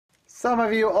Some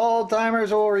of you old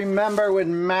timers will remember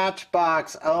when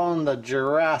Matchbox owned the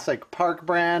Jurassic Park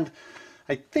brand.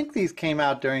 I think these came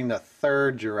out during the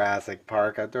third Jurassic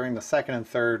Park. During the second and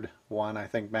third one, I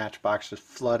think Matchbox just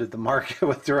flooded the market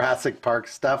with Jurassic Park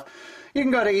stuff. You can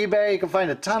go to eBay, you can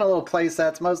find a ton of little play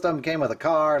sets. Most of them came with a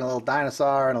car and a little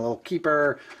dinosaur and a little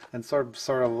keeper and sort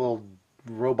of a little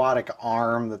robotic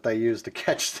arm that they use to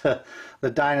catch the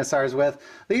dinosaurs with.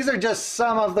 These are just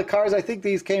some of the cars. I think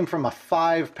these came from a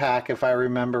 5-pack if I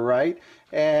remember right.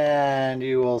 And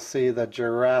you will see the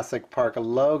Jurassic Park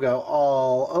logo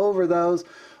all over those.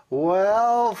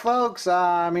 Well, folks,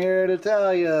 I'm here to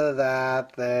tell you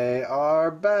that they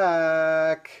are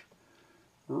back.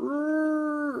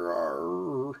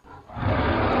 Roooaaarrrr.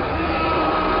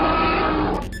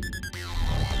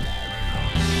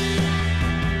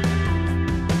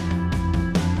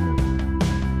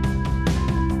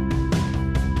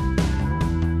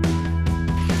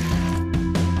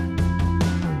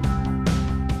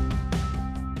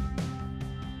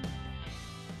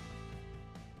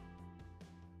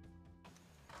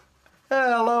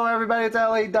 Hello everybody, it's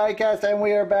LA Diecast and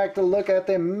we are back to look at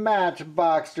the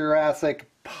Matchbox Jurassic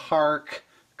Park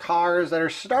cars that are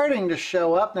starting to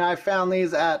show up. Now I found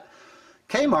these at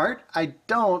Kmart. I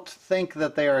don't think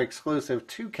that they are exclusive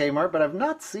to Kmart, but I've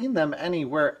not seen them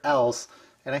anywhere else,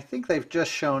 and I think they've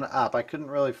just shown up. I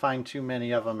couldn't really find too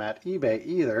many of them at eBay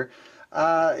either.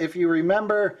 If you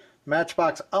remember,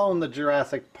 Matchbox owned the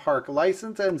Jurassic Park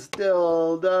license and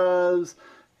still does.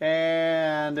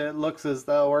 And it looks as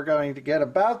though we're going to get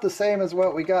about the same as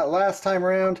what we got last time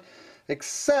around,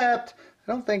 except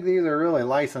I don't think these are really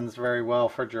licensed very well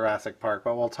for Jurassic Park,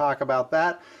 but we'll talk about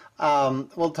that.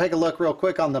 We'll take a look real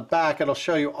quick on the back. It'll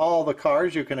show you all the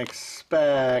cars you can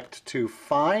expect to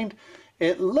find.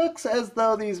 It looks as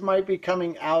though these might be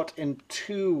coming out in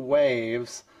 2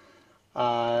 waves.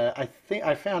 I think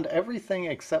I found everything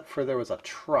except for there was a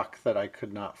truck that I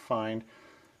could not find.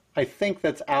 I think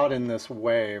that's out in this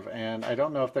wave, and I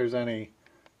don't know if there's any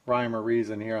rhyme or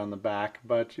reason here on the back,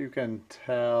 but you can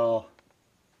tell.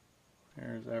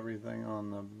 There's everything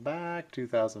on the back,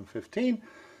 2015,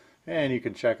 and you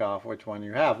can check off which one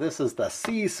you have. This is the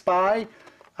Sea Spy.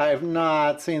 I have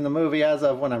not seen the movie. As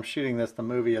of when I'm shooting this, the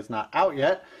movie is not out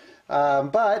yet,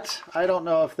 but I don't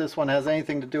know if this one has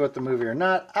anything to do with the movie or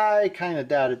not. I kind of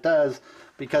doubt it does,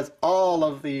 because all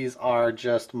of these are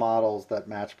just models that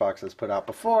Matchbox has put out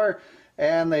before,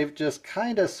 and they've just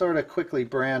kind of sort of quickly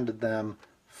branded them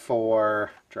for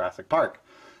Jurassic Park.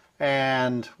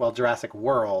 And, well, Jurassic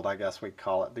World, I guess we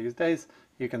call it these days.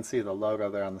 You can see the logo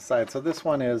there on the side. So this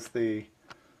one is the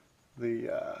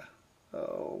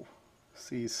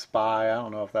Sea Spy. I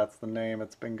don't know if that's the name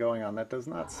it's been going on. That does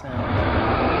not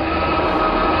sound...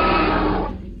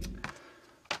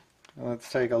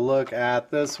 Let's take a look at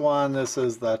this one. This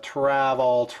is the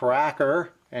Travel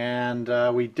Tracker, and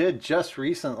we did just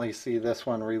recently see this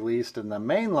one released in the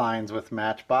main lines with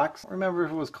Matchbox. I don't remember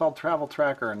if it was called Travel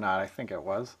Tracker or not. I think it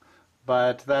was.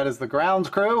 But that is the grounds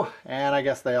crew, and I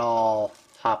guess they all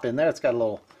hop in there. It's got a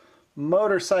little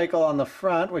motorcycle on the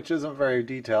front, which isn't very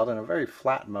detailed, and a very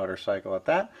flat motorcycle at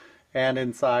that. And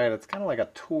inside, it's kind of like a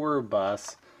tour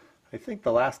bus. I think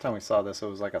the last time we saw this, it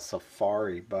was like a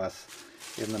safari bus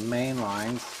in the main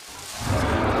lines.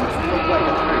 It looks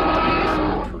like it's very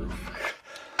dinosaur-proof.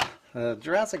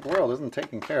 Jurassic World isn't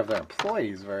taking care of their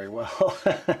employees very well.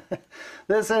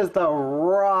 This is the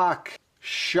Rock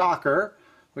Shocker.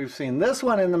 We've seen this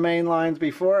one in the main lines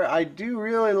before. I do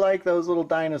really like those little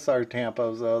dinosaur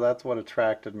tampos, though. That's what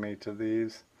attracted me to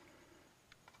these.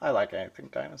 I like anything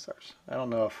dinosaurs. I don't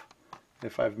know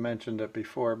if I've mentioned it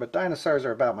before, but dinosaurs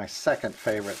are about my second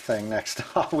favorite thing next to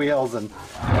Hot Wheels and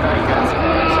diecast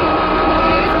cars. If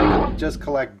I could just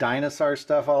collect dinosaur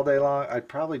stuff all day long, I'd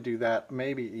probably do that,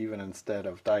 maybe even instead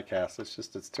of diecast.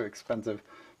 It's too expensive.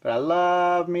 But I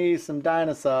love me some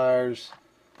dinosaurs.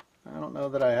 I don't know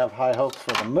that I have high hopes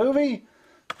for the movie,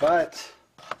 but,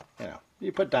 you know,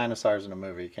 you put dinosaurs in a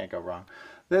movie, you can't go wrong.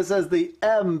 This is the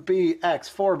MBX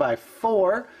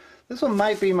 4x4. This one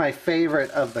might be my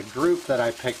favorite of the group that I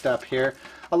picked up here.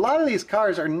 A lot of these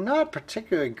cars are not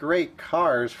particularly great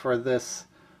cars for this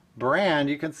brand.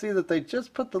 You can see that they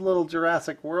just put the little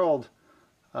Jurassic World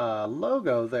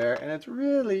logo there, and it's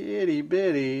really itty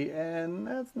bitty, and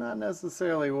that's not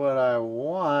necessarily what I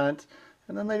want.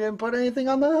 And then they didn't put anything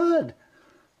on the hood.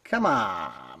 Come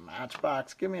on,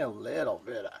 Matchbox, give me a little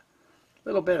bit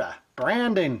of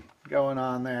branding going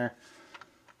on there.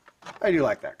 I do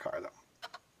like that car though.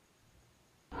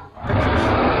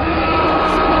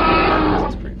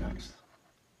 That's pretty nice.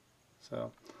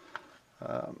 So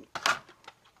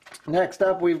Next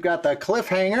up, we've got the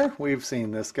Cliffhanger. We've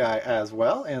seen this guy as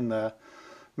well in the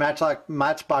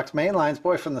Matchbox main lines.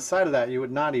 Boy, from the side of that, you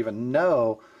would not even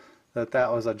know that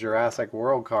that was a Jurassic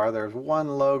World car. There's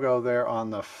one logo there on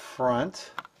the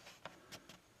front.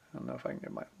 I don't know if I can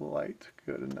get my light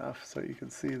good enough so you can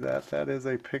see that. That is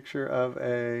a picture of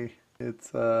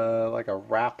it's like a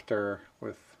raptor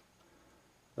with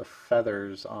the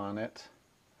feathers on it.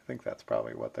 I think that's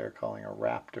probably what they're calling a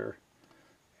raptor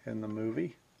in the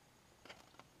movie.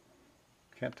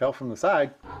 Can't tell from the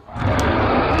side.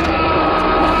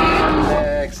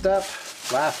 Next up,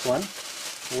 last one,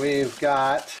 we've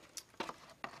got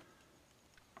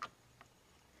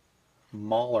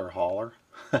Mauler Hauler.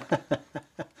 And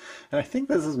I think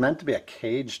this is meant to be a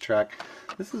cage truck.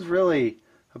 This is really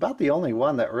about the only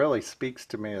one that really speaks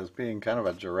to me as being kind of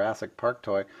a Jurassic Park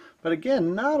toy. But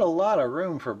again, not a lot of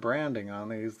room for branding on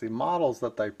these. The models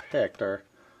that they picked are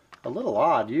a little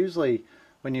odd. Usually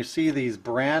when you see these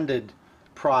branded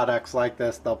products like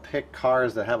this, they'll pick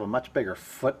cars that have a much bigger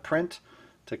footprint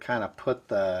to kind of put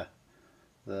the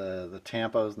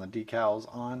tampos and the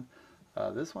decals on.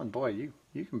 This one, boy,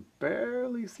 you can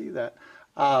barely see that.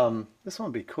 This one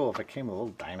would be cool if it came with a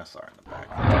little dinosaur in the back.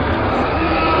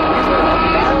 These were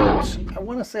about, I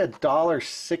want to say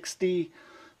 $1.60.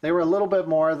 They were a little bit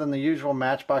more than the usual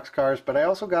Matchbox cars, but I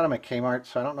also got them at Kmart,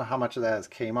 so I don't know how much of that is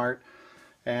Kmart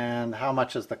and how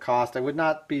much is the cost. I would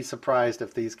not be surprised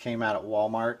if these came out at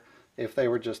Walmart if they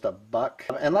were just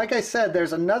 $1. And like I said,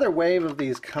 there's another wave of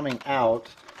these coming out,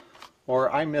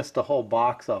 or I missed a whole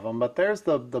box of them, but there's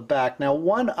the back. Now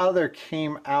one other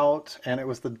came out, and it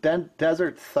was the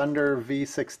Desert Thunder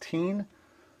V16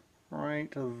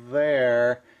 right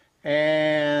there,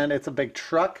 and it's a big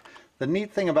truck. The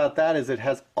neat thing about that is it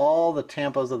has all the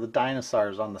tampos of the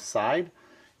dinosaurs on the side,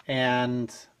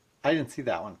 and I didn't see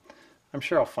that one. I'm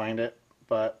sure I'll find it,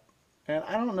 and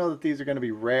I don't know that these are going to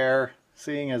be rare,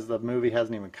 seeing as the movie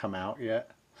hasn't even come out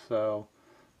yet, so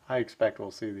I expect we'll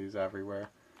see these everywhere.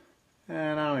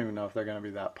 And I don't even know if they're going to be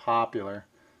that popular,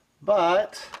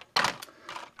 but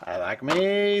I like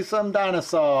me some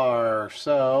dinosaur.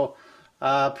 So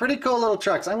pretty cool little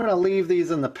trucks. I'm going to leave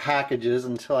these in the packages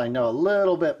until I know a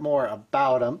little bit more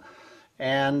about them,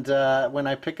 and when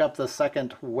I pick up the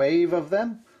second wave of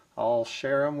them, I'll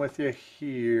share them with you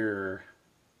here.